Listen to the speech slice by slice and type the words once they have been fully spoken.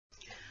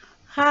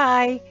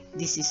Hi,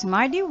 this is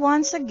Mardy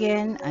once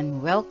again and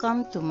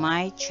welcome to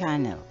my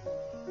channel.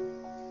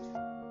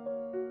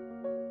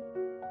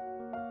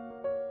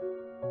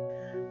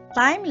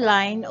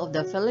 Timeline of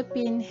the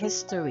Philippine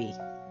History.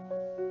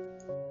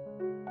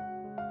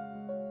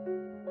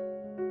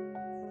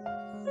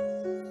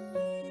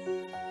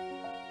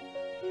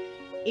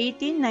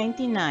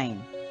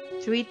 1899,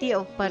 Treaty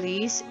of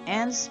Paris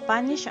ends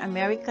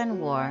Spanish-American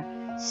War,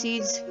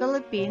 cedes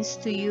Philippines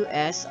to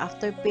U.S.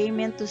 after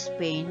payment to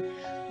Spain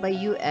by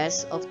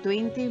U.S. of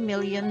 $20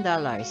 million.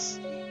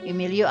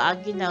 Emilio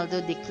Aguinaldo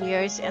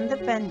declares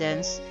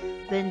independence,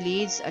 then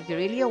leads a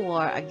guerrilla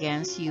war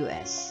against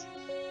U.S.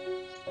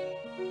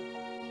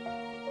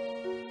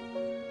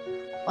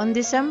 On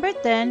December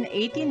 10,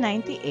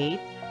 1898,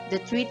 the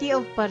Treaty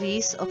of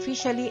Paris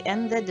officially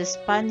ended the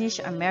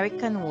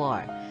Spanish-American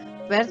War.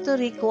 Puerto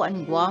Rico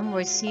and Guam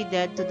were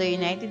ceded to the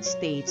United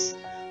States.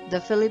 The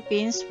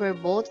Philippines were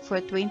bought for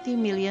 $20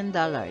 million,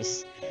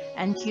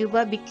 and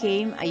Cuba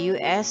became a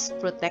U.S.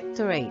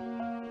 protectorate.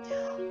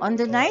 On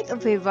the night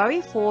of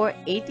February 4,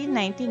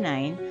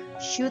 1899,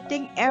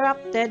 shooting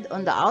erupted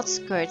on the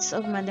outskirts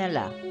of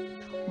Manila.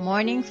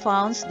 Morning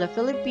found the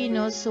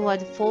Filipinos who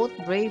had fought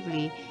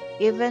bravely,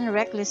 even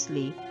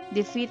recklessly,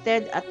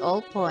 defeated at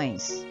all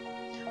points.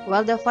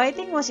 While the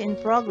fighting was in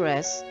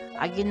progress,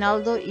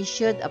 Aguinaldo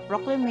issued a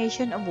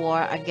proclamation of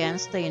war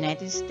against the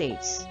United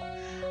States.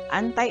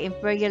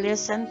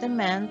 Anti-imperialist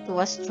sentiment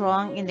was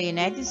strong in the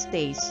United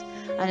States,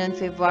 and on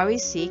February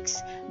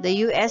 6, the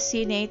U.S.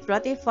 Senate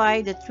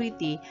ratified the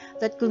treaty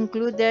that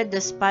concluded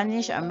the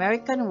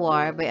Spanish-American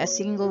War by a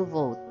single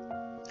vote.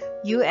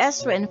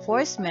 U.S.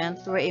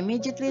 reinforcements were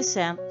immediately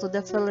sent to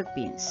the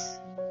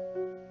Philippines.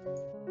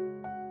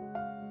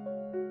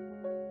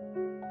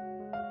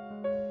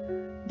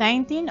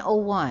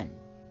 1901,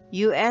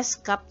 U.S.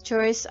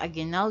 captures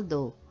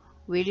Aguinaldo.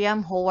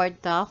 William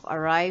Howard Taft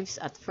arrives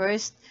as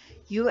first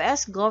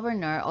U.S.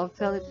 Governor of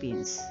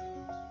Philippines.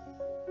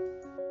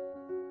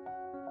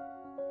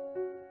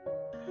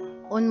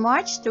 On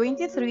March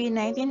 23,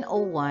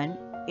 1901,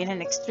 in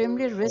an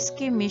extremely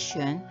risky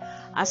mission,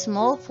 a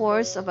small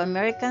force of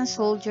American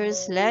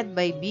soldiers led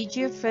by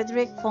B.J.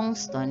 Frederick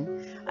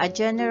Funston, a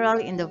general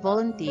in the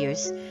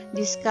volunteers,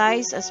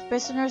 disguised as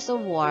prisoners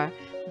of war,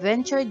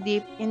 ventured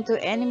deep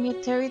into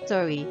enemy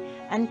territory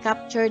and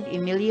captured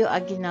Emilio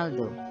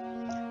Aguinaldo,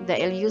 the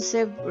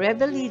elusive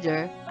rebel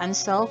leader and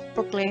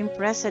self-proclaimed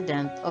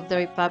president of the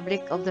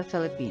Republic of the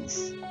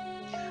Philippines.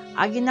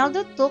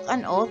 Aguinaldo took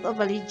an oath of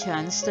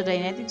allegiance to the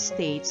United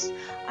States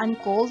and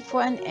called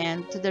for an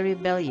end to the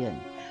rebellion,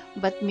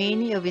 but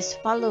many of his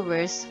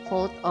followers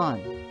fought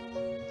on.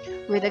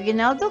 With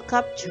Aguinaldo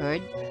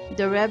captured,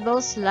 the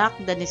rebels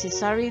lacked the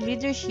necessary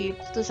leadership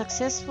to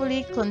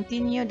successfully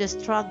continue the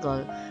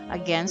struggle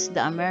against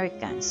the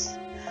Americans,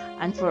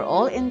 and for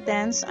all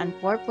intents and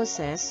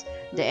purposes,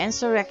 the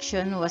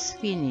insurrection was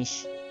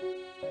finished.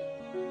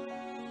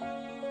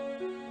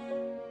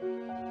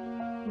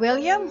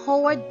 William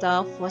Howard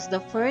Taft was the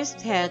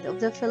first head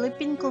of the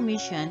Philippine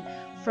Commission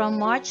from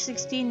March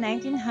 16,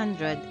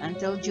 1900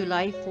 until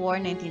July 4,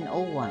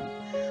 1901.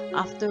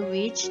 After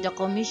which the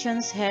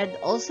Commission's head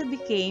also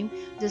became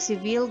the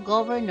civil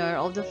governor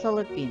of the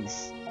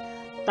Philippines.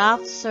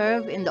 Taft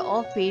served in the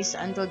office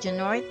until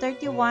January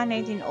 31,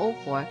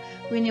 1904,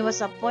 when he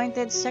was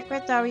appointed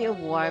Secretary of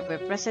War by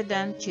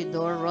President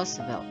Theodore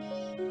Roosevelt.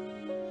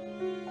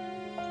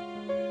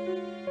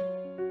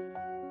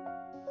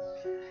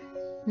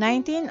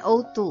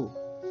 (1902)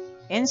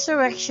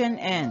 Insurrection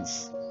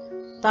ends.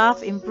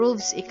 Taft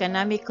improves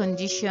economic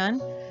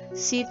condition,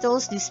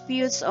 settles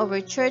disputes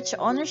over church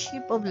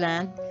ownership of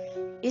land,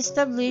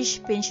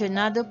 established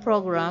Pensionado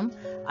program,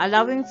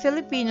 allowing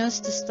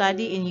Filipinos to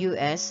study in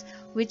U.S.,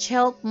 which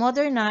helped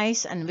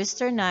modernize and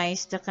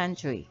westernize the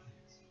country.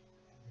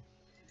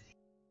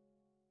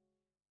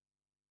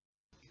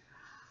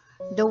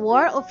 The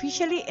war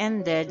officially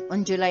ended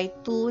on July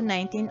 2,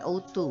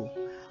 1902,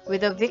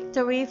 with a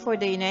victory for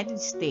the United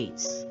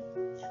States.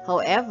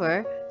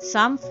 However,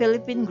 some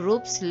Philippine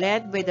groups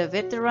led by the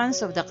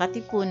veterans of the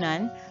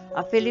Katipunan,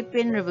 a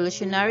Philippine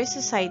Revolutionary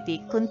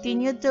Society,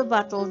 continued to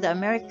battle the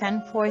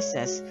American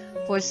forces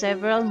for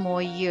several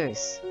more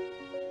years.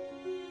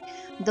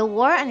 The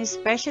war, and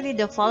especially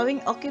the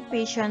following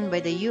occupation by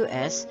the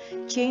U.S.,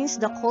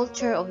 changed the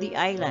culture of the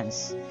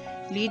islands,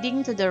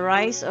 leading to the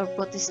rise of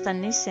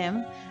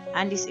Protestantism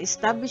and the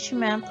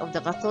establishment of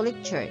the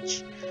Catholic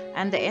Church,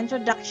 and the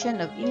introduction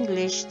of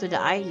English to the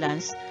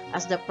islands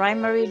as the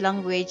primary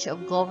language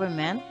of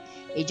government,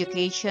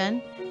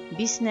 education,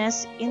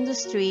 business,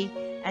 industry,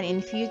 and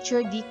in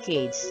future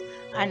decades,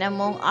 and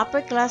among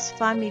upper-class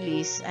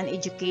families and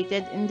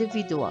educated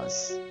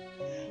individuals.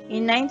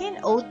 In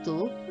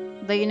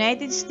 1902, the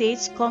United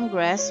States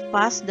Congress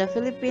passed the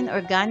Philippine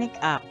Organic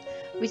Act,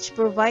 which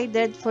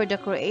provided for the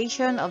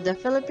creation of the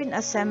Philippine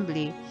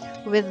Assembly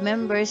with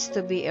members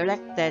to be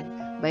elected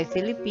by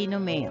Filipino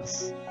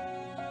males.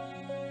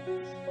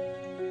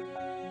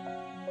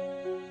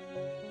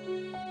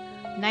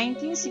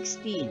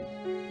 1916,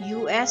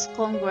 U.S.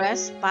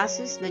 Congress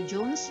passes the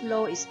Jones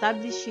Law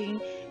establishing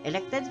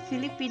elected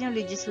Filipino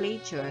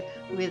legislature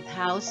with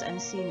House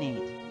and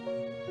Senate.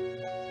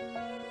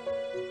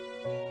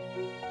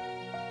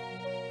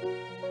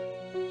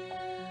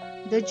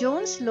 The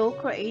Jones Law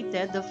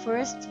created the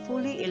first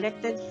fully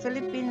elected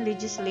Philippine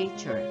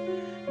legislature.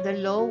 The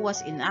law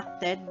was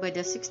enacted by the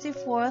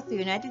 64th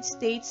United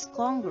States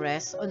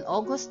Congress on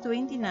August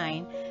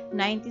 29,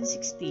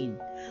 1916,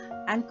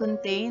 and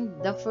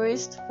contained the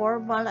first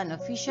formal and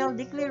official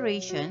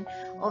declaration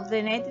of the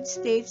United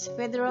States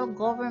federal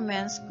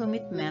government's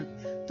commitment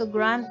to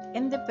grant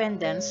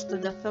independence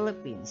to the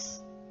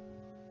Philippines.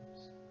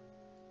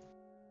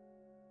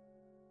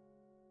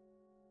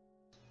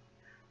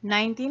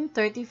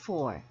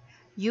 (1934)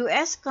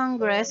 U.S.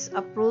 Congress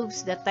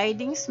approves the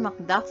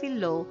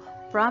Tydings-McDuffie Law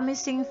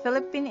promising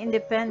Philippine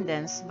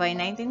independence by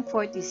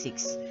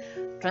 1946.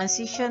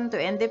 Transition to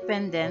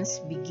independence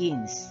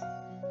begins.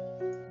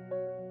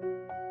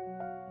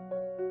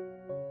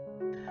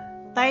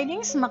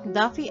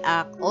 Tydings-McDuffie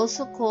Act,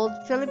 also called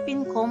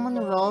Philippine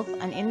Commonwealth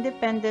and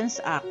Independence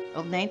Act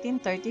of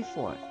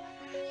 1934.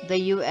 The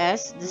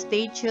U.S., the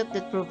statute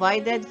that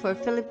provided for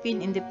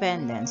Philippine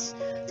independence,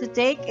 to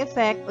take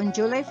effect on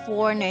July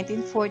 4,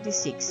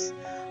 1946,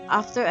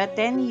 after a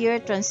 10-year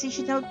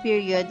transitional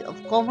period of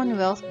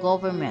Commonwealth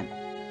government.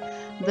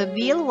 The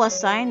bill was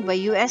signed by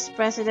U.S.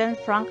 President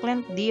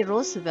Franklin D.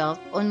 Roosevelt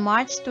on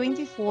March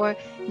 24,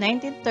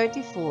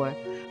 1934,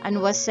 and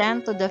was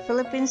sent to the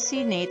Philippine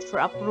Senate for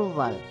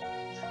approval.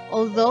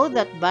 Although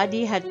that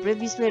body had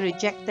previously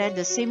rejected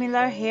the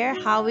similar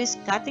Hare-Hawes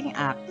Cutting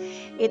Act,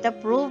 it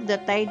approved the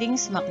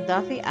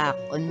Tydings-McDuffie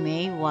Act on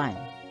May 1.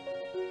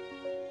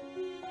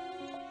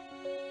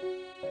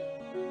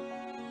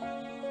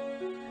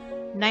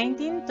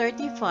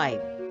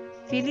 (1935)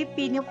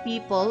 Filipino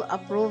people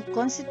approved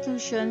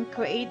Constitution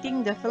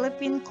creating the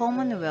Philippine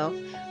Commonwealth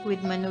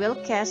with Manuel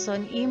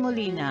Quezon y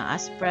Molina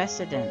as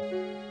President.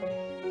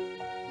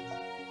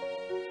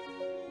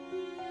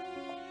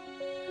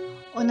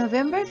 On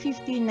November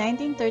 15,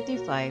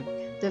 1935,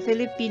 the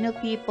Filipino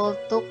people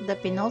took the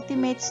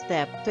penultimate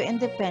step to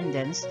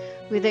independence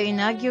with the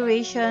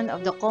inauguration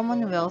of the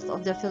Commonwealth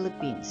of the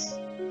Philippines.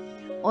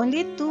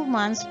 Only 2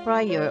 months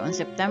prior, on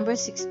September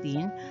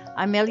 16,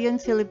 1 million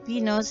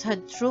Filipinos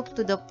had trooped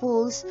to the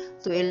polls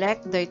to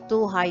elect their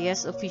 2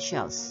 highest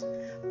officials,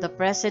 the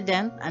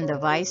President and the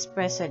Vice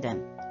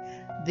President.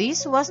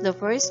 This was the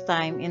first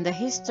time in the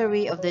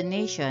history of the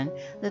nation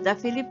that a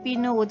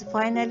Filipino would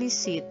finally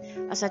sit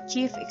as a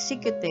chief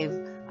executive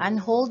and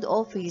hold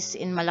office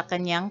in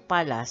Malacañang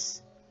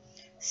Palace.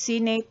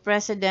 Senate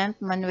President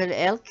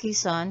Manuel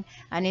Quezon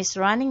and his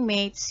running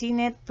mate,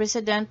 Senate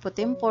President pro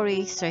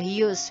tempore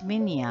Sergio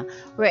Osmeña,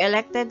 were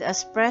elected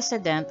as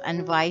President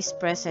and Vice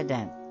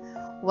President,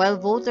 while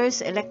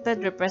voters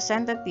elected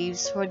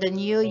representatives for the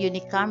new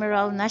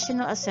unicameral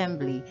National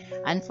Assembly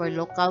and for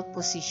local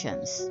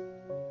positions.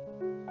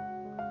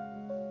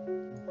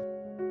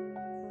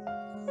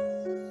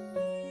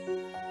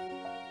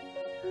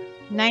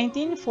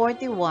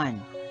 (1941)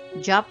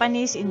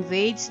 Japanese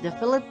invades the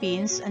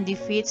Philippines and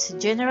defeats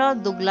General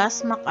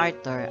Douglas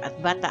MacArthur at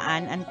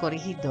Bataan and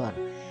Corregidor.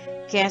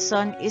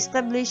 Quezon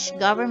established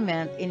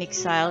government in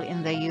exile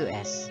in the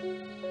U.S.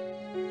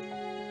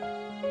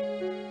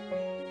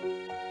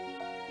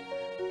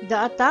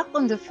 The attack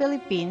on the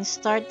Philippines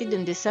started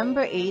on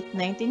December 8,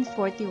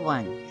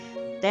 1941,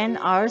 10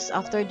 hours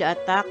after the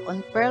attack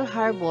on Pearl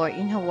Harbor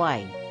in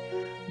Hawaii.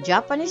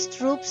 Japanese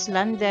troops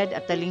landed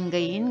at the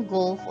Lingayen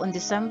Gulf on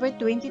December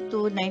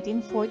 22,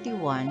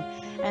 1941,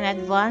 and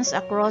advanced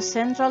across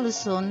central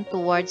Luzon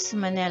towards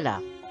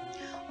Manila.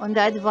 On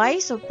the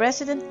advice of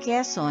President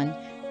Quezon,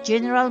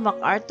 General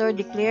MacArthur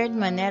declared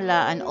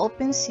Manila an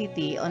open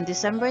city on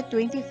December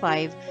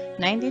 25,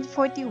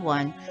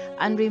 1941,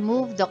 and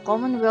removed the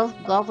Commonwealth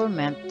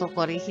government to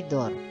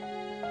Corregidor.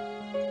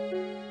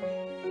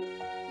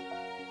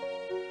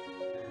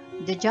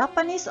 The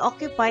Japanese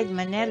occupied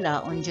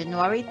Manila on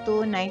January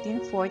 2,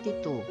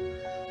 1942.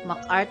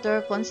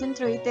 MacArthur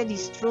concentrated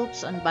his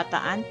troops on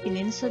Bataan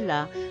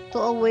Peninsula to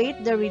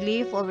await the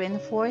relief or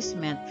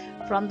reinforcement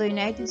from the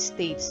United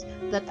States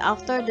that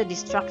after the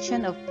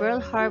destruction of Pearl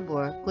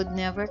Harbor could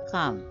never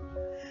come.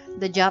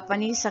 The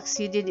Japanese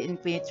succeeded in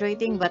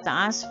penetrating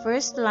Bataan's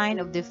first line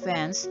of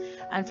defense,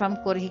 and from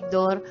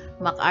Corregidor,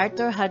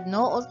 MacArthur had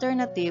no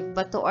alternative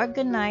but to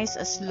organize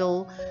a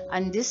slow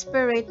and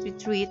desperate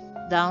retreat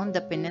down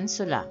the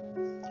peninsula.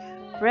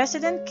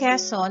 President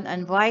Quezon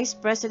and Vice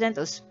President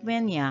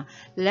Osmeña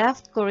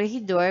left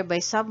Corregidor by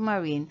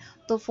submarine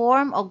to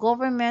form a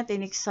government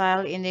in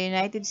exile in the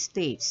United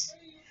States.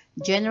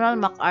 General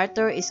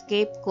MacArthur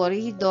escaped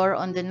Corregidor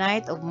on the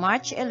night of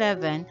March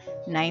 11,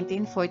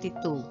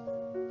 1942.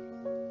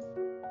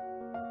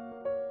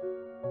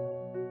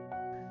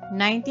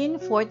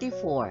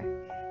 1944.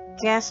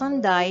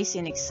 Quezon dies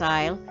in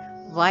exile.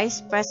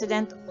 Vice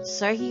President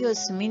Sergio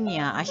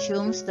Osmeña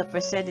assumes the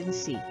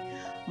presidency.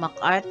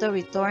 MacArthur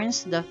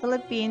returns to the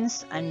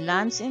Philippines and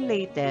lands in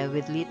Leyte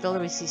with little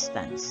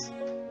resistance.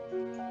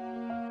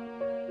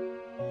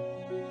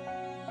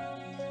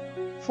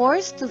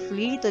 Forced to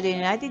flee to the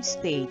United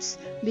States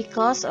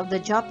because of the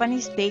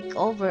Japanese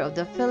takeover of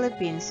the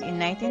Philippines in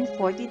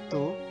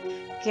 1942,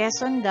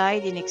 Quezon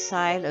died in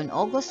exile on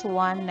August 1,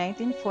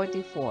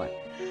 1944,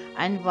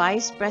 and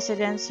Vice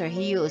President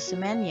Sergio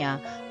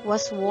Osmeña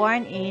was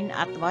sworn in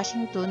at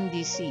Washington,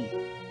 D.C.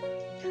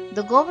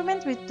 The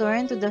government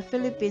returned to the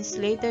Philippines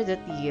later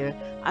that year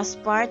as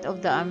part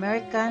of the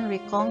American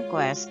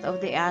reconquest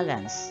of the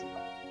islands.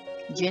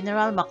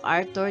 General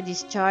MacArthur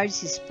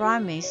discharged his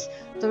promise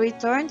to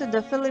return to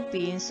the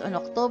Philippines on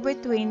October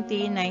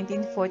 20,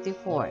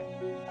 1944.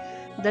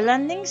 The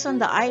landings on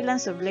the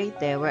islands of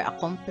Leyte were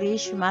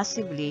accomplished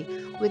massively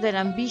with an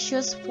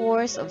ambitious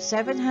force of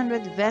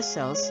 700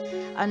 vessels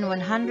and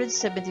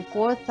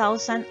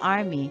 174,000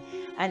 army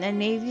and a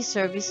navy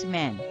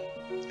servicemen.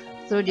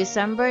 Through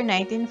December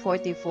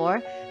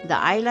 1944, the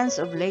islands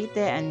of Leyte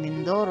and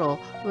Mindoro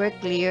were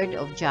cleared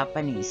of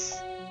Japanese.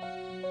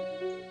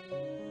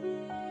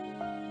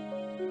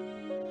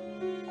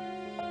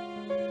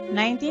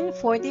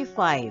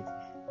 1945,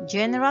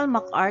 General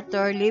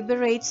MacArthur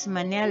liberates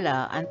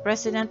Manila and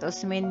President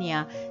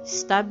Osmeña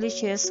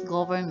establishes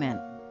government.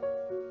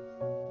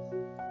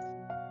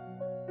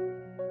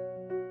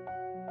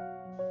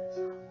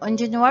 On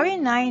January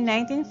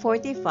 9,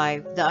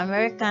 1945, the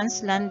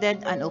Americans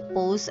landed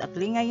unopposed at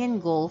Lingayen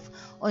Gulf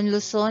on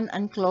Luzon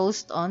and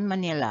closed on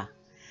Manila.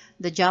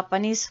 The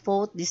Japanese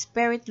fought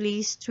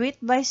desperately street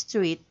by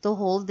street to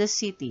hold the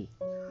city.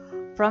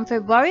 From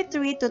February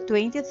 3 to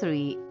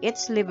 23,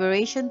 its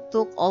liberation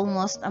took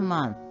almost a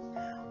month,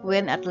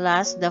 when at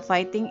last the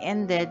fighting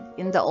ended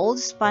in the old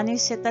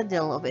Spanish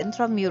citadel of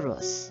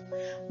Intramuros.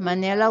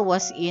 Manila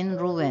was in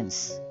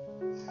ruins.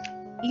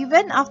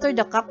 Even after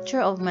the capture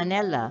of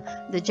Manila,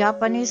 the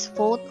Japanese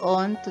fought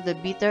on to the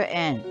bitter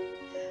end.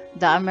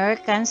 The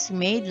Americans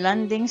made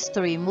landings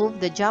to remove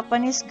the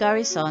Japanese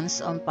garrisons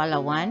on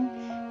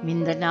Palawan,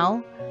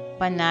 Mindanao,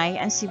 Panay,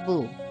 and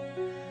Cebu.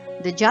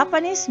 The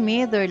Japanese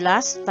made their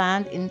last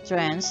stand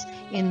entrenched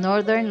in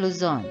northern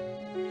Luzon.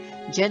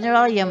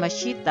 General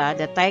Yamashita,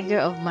 the Tiger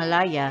of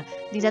Malaya,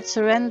 did not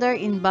surrender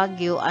in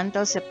Baguio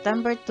until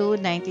September 2,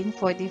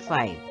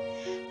 1945,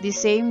 the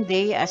same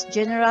day as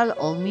General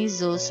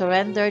Olmizo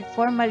surrendered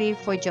formally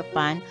for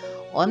Japan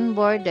on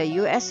board the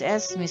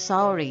USS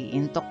Missouri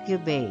in Tokyo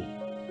Bay.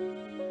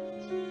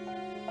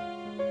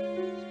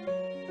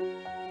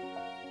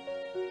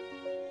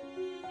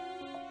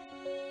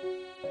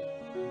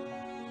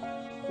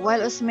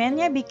 While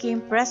Osmeña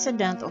became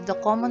President of the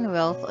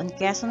Commonwealth on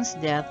Quezon's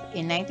death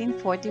in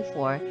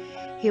 1944,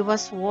 he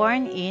was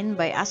sworn in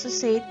by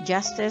Associate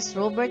Justice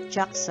Robert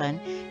Jackson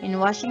in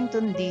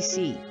Washington,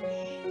 D.C.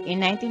 In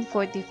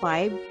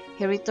 1945,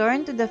 he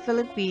returned to the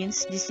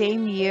Philippines the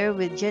same year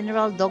with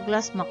General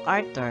Douglas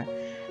MacArthur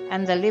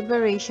and the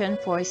Liberation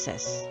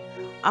Forces.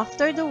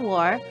 After the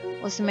war,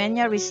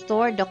 Osmeña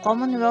restored the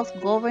Commonwealth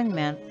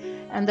government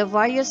and the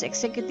various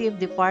executive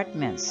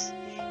departments.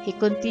 He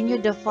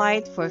continued the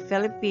fight for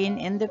Philippine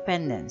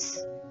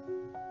independence.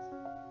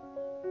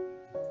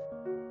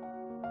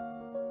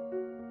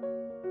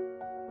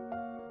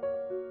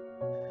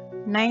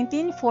 In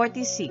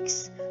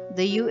 1946,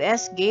 the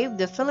U.S. gave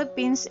the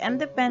Philippines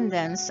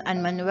independence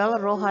and Manuel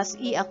Rojas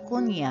y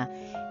Acuña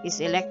is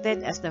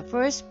elected as the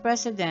first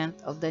president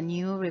of the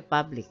new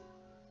republic.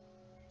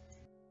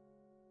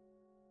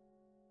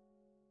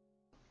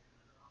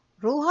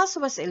 Rojas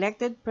was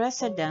elected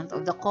President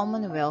of the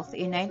Commonwealth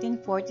in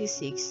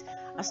 1946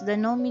 as the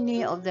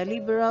nominee of the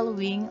liberal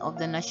wing of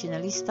the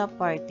Nacionalista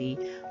Party,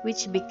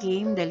 which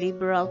became the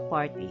Liberal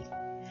Party.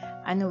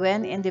 And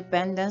when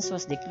independence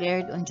was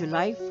declared on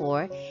July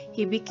 4,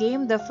 he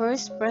became the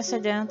first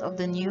president of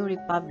the new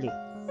republic.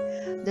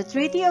 The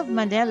Treaty of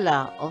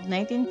Manila of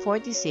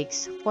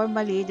 1946,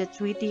 formerly the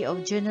Treaty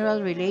of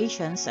General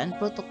Relations and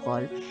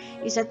Protocol,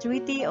 is a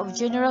treaty of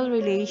general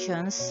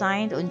relations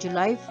signed on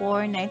July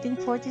 4,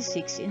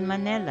 1946 in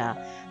Manila,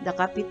 the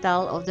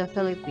capital of the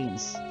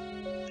Philippines.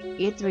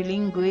 It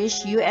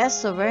relinquished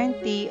U.S.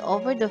 sovereignty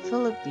over the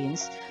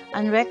Philippines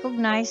and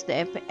recognized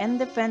the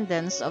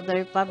independence of the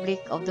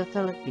Republic of the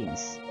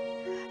Philippines.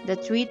 The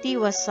treaty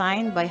was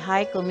signed by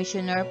High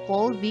Commissioner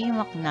Paul B.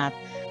 McNutt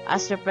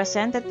as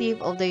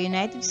representative of the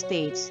United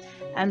States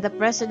and the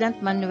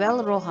President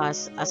Manuel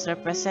Rojas as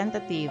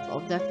representative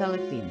of the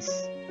Philippines.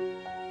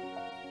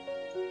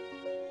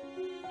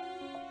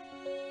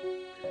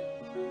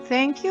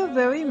 Thank you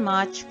very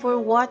much for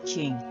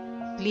watching.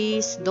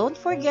 Please don't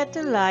forget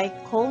to like,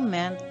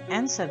 comment,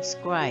 and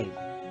subscribe.